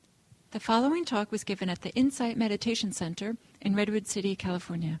The following talk was given at the Insight Meditation Center in Redwood City,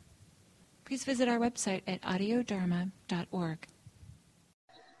 California. Please visit our website at audiodharma.org.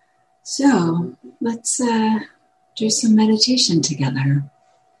 So, let's do some meditation together.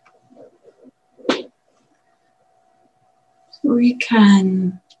 We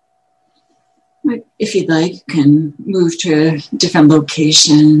can, if you'd like, you can move to a different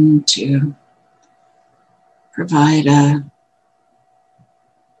location to provide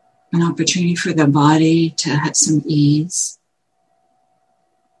an opportunity for the body to have some ease.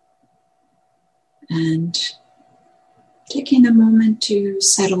 And taking a moment to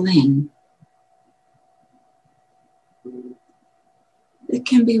settle in. It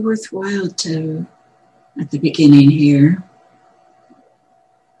can be worthwhile to, at the beginning here,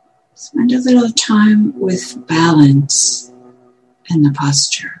 spend a little time with balance in the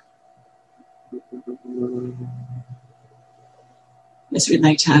posture. As we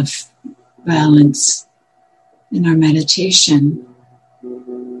like to have balance in our meditation,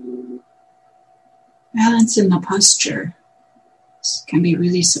 balance in the posture can be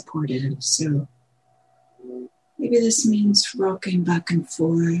really supportive. So maybe this means rocking back and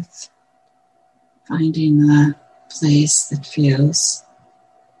forth, finding a place that feels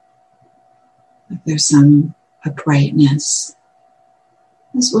like there's some uprightness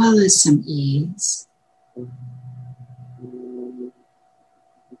as well as some ease.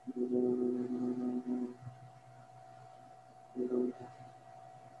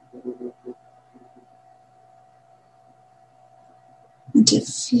 And to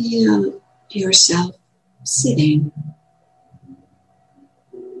feel yourself sitting.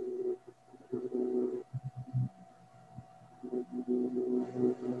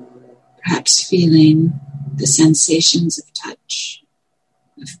 Perhaps feeling the sensations of touch,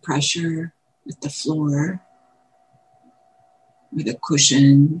 of pressure with the floor, with a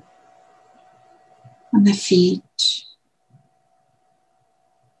cushion on the feet,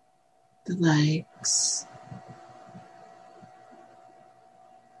 the legs,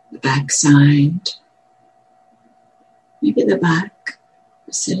 the backside, maybe the back,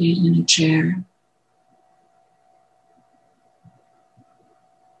 sitting in a chair.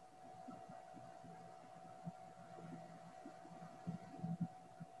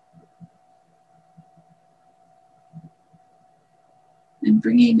 And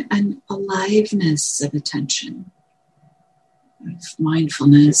bringing an aliveness of attention, of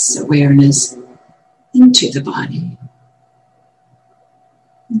mindfulness, awareness into the body,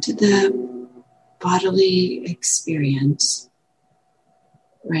 into the bodily experience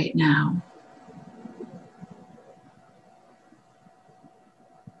right now.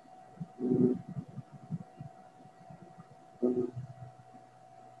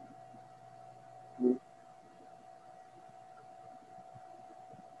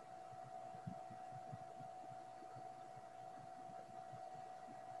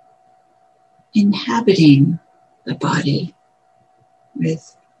 Inhabiting the body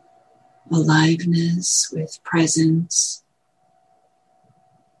with aliveness, with presence,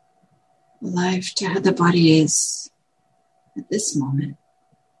 alive to how the body is at this moment.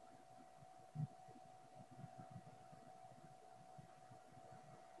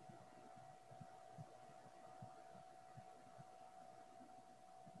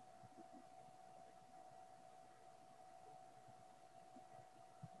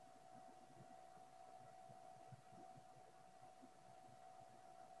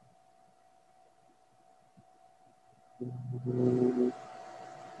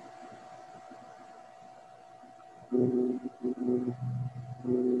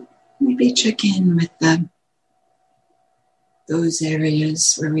 Maybe check in with those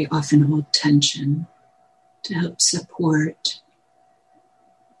areas where we often hold tension to help support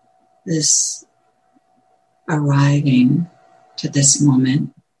this arriving to this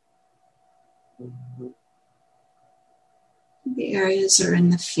moment. The areas are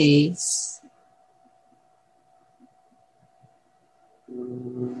in the face,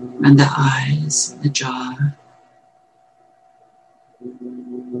 and the eyes, the jaw.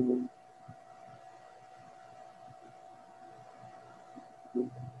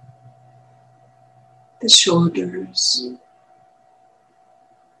 The shoulders.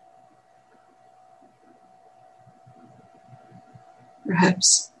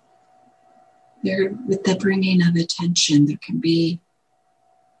 Perhaps there, with the bringing of attention, there can be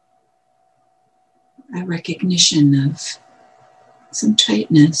a recognition of some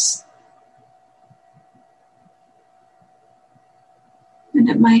tightness. And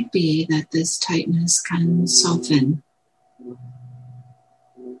it might be that this tightness can soften,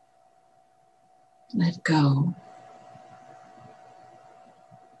 let go.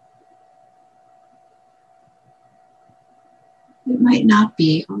 It might not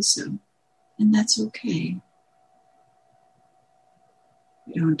be also, and that's okay.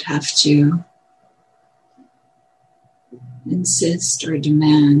 You don't have to insist or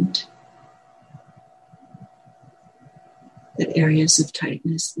demand that areas of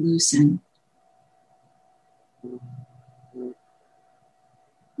tightness loosen.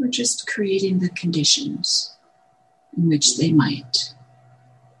 We're just creating the conditions in which they might.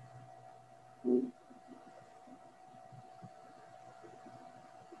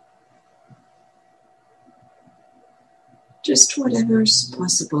 Just whatever's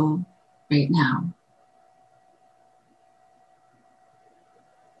possible right now.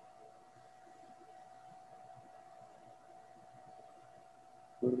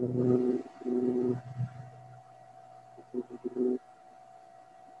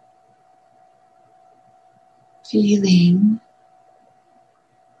 Feeling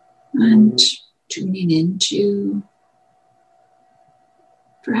and tuning into,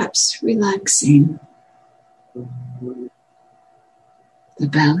 perhaps relaxing the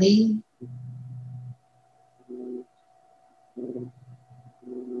belly,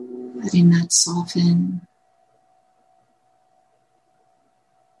 letting that soften,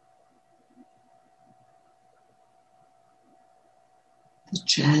 the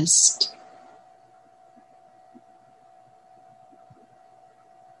chest,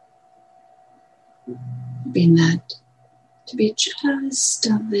 being that to be just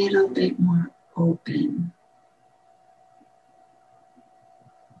a little bit more open.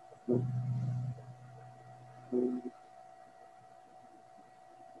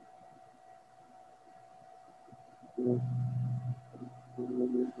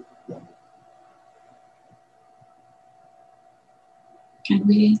 Can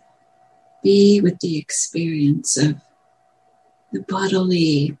we be with the experience of the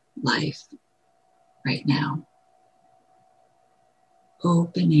bodily life right now?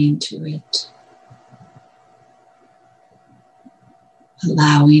 Opening to it,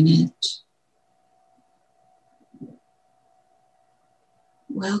 allowing it,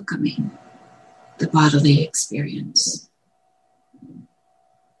 welcoming the bodily experience.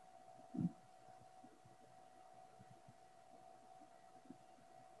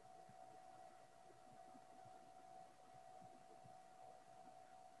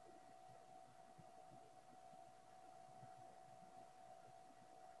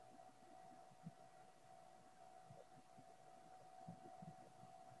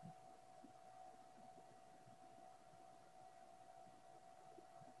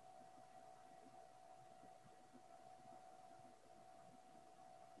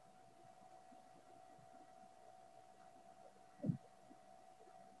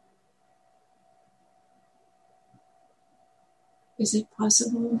 Is it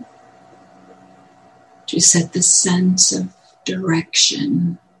possible to set the sense of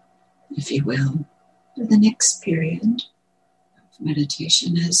direction, if you will, for the next period of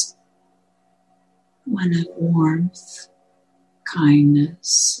meditation as one of warmth,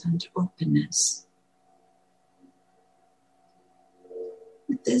 kindness, and openness?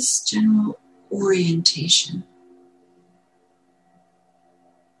 With this general orientation,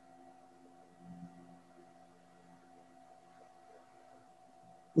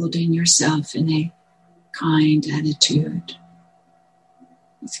 holding yourself in a kind attitude,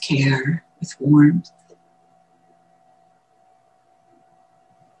 with care, with warmth.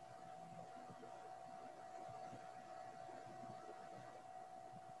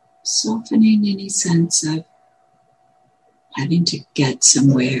 Softening any sense of having to get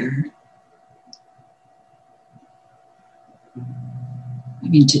somewhere,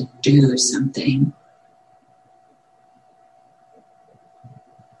 having to do something.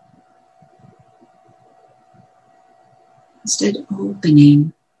 Instead,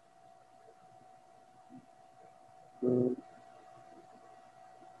 opening with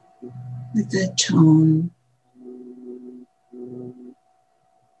the tone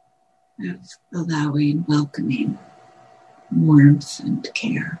of allowing, welcoming, warmth, and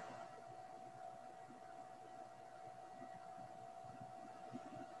care.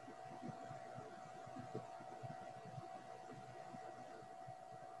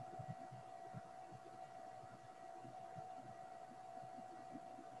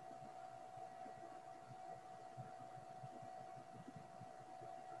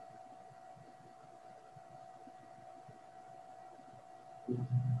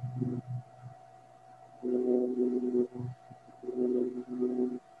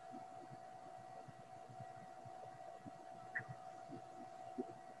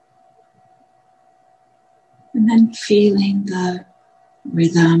 And then feeling the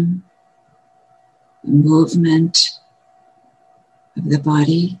rhythm, the movement of the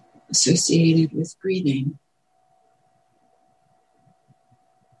body associated with breathing.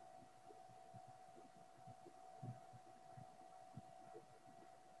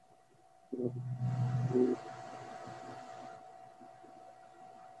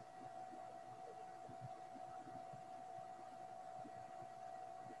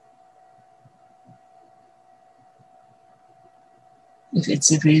 If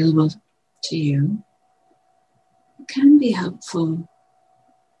it's available to you, it can be helpful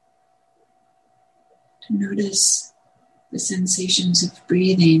to notice the sensations of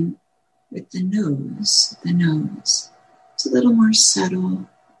breathing with the nose. The nose. It's a little more subtle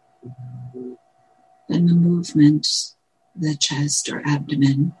than the movement of the chest or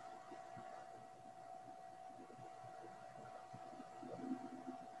abdomen.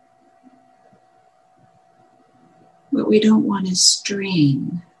 What we don't want is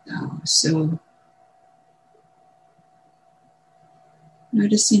strain, though. So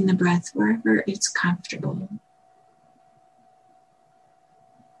noticing the breath wherever it's comfortable.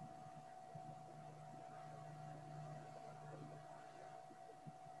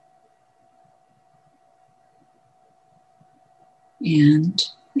 And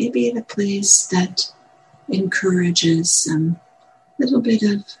maybe the place that encourages some little bit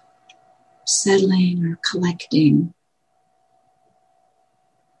of settling or collecting.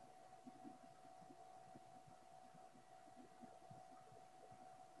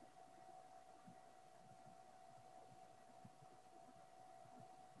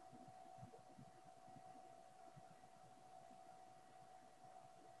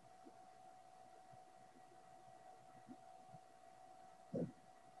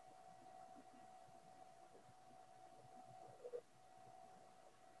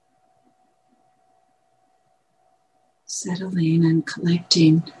 Settling and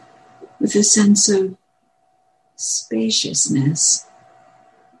collecting with a sense of spaciousness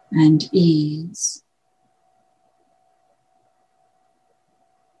and ease.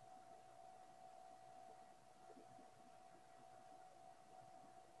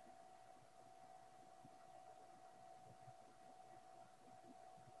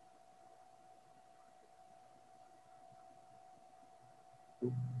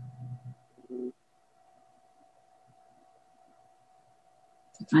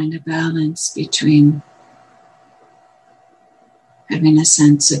 To find a balance between having a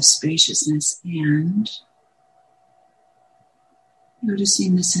sense of spaciousness and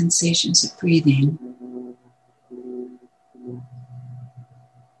noticing the sensations of breathing.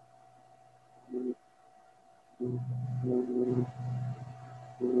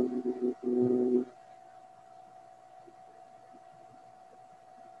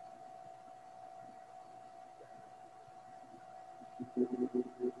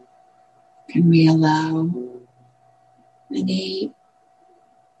 Can we allow any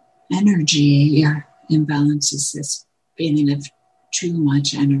energy or imbalances, this feeling of too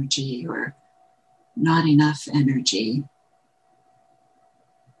much energy or not enough energy?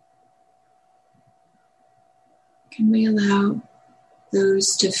 Can we allow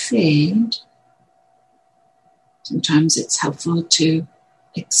those to fade? Sometimes it's helpful to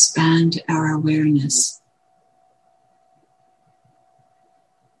expand our awareness.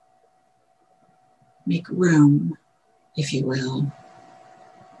 Make room, if you will,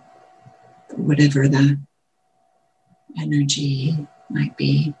 for whatever the energy might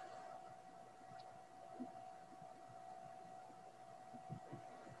be.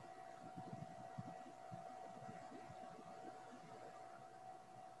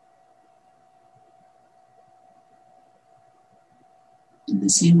 In the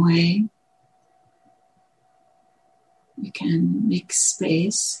same way, you can make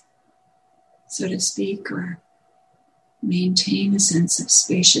space, so to speak, or maintain a sense of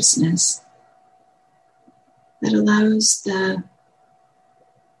spaciousness that allows the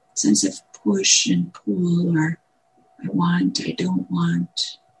sense of push and pull, or I want, I don't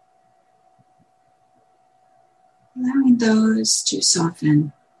want, allowing those to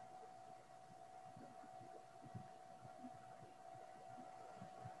soften.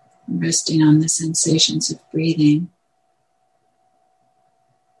 Resting on the sensations of breathing.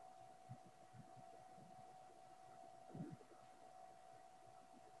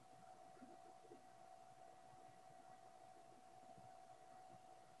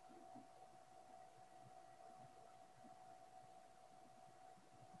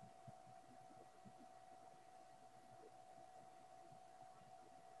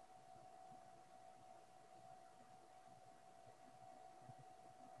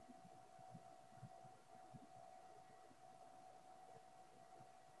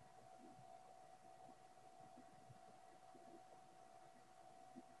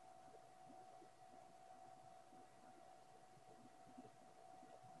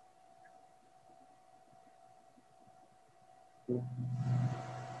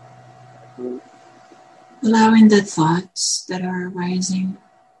 Allowing the thoughts that are arising.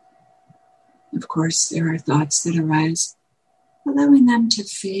 Of course, there are thoughts that arise, allowing them to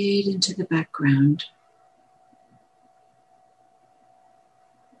fade into the background.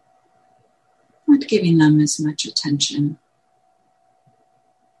 Not giving them as much attention.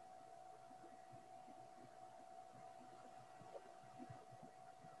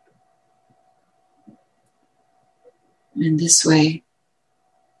 In this way,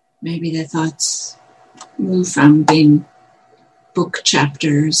 maybe the thoughts move from being book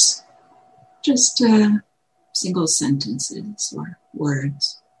chapters, just single sentences or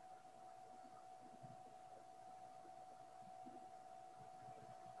words.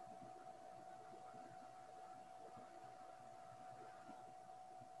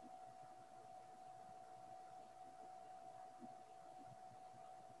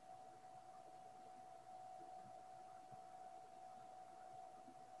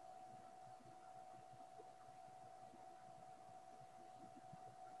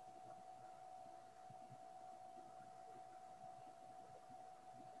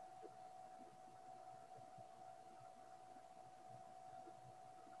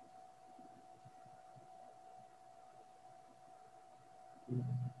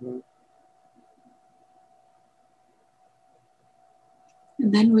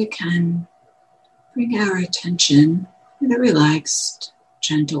 And then we can bring our attention in a relaxed,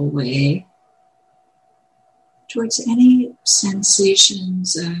 gentle way towards any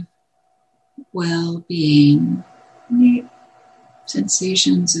sensations of well-being, any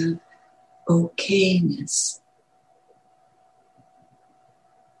sensations of okayness.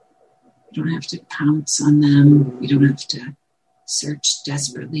 You don't have to pounce on them. You don't have to search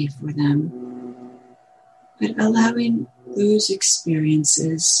desperately for them. But allowing those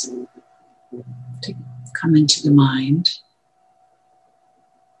experiences to come into the mind.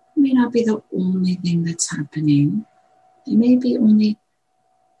 It may not be the only thing that's happening. It may be only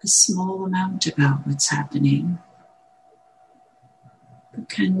a small amount about what's happening. But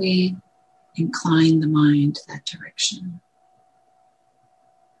can we incline the mind that direction?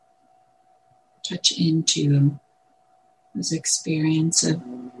 Touch into this experience of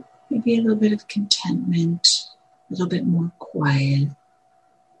maybe a little bit of contentment, a little bit more quiet.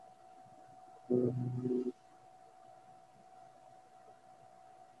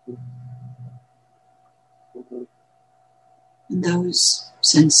 And those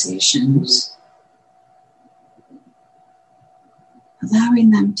sensations,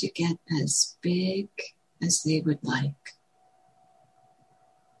 allowing them to get as big as they would like.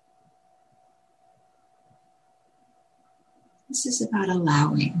 This is about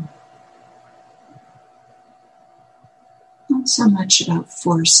allowing. Not so much about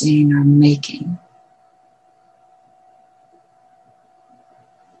forcing or making.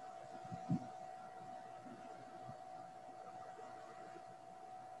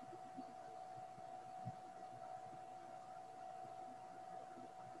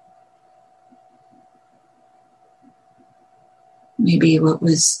 Maybe what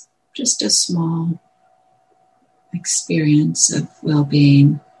was just a small experience of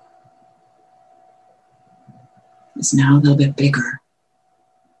well-being is now a little bit bigger.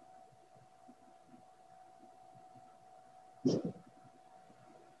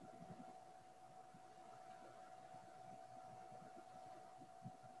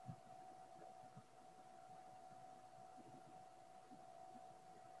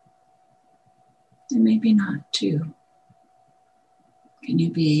 And maybe not too. Can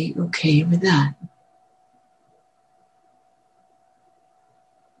you be okay with that?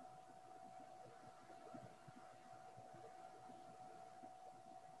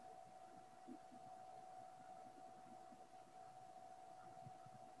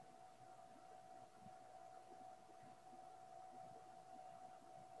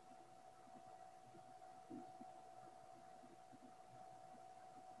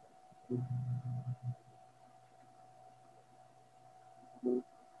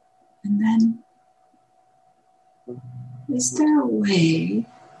 And then, is there a way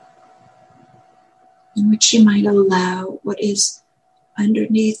in which you might allow what is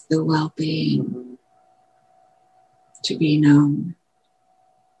underneath the well-being to be known?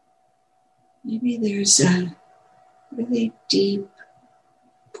 Maybe there's a really deep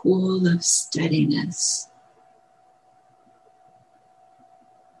pool of steadiness,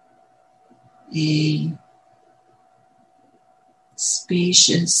 a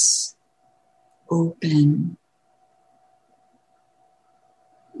spacious, open,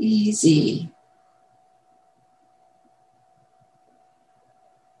 easy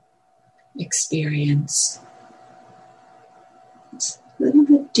experience. a little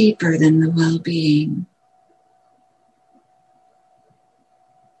bit deeper than the well-being.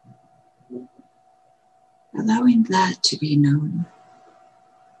 Allowing that to be known.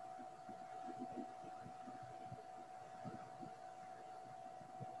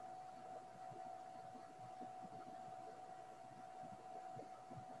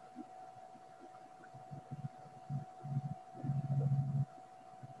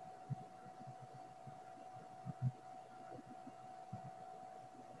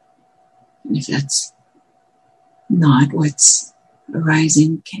 And if that's not what's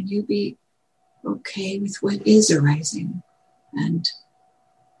arising, can you be okay with what is arising? And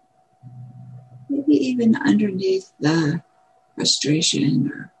maybe even underneath the frustration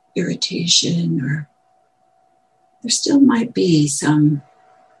or irritation, or there still might be some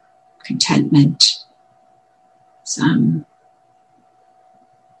contentment, some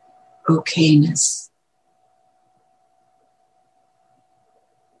okayness.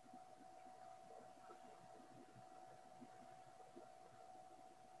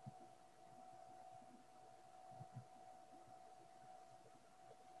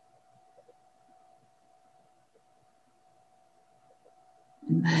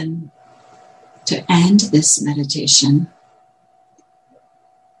 And then to end this meditation,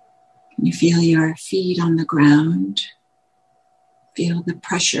 can you feel your feet on the ground? Feel the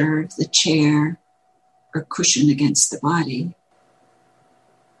pressure of the chair or cushion against the body.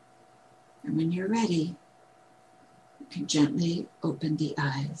 And when you're ready, you can gently open the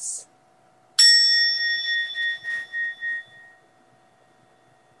eyes.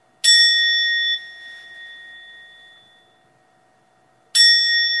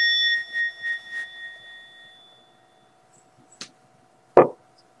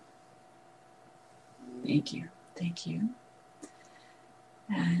 Thank you. Thank you.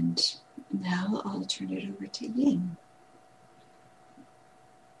 And now I'll turn it over to Ying.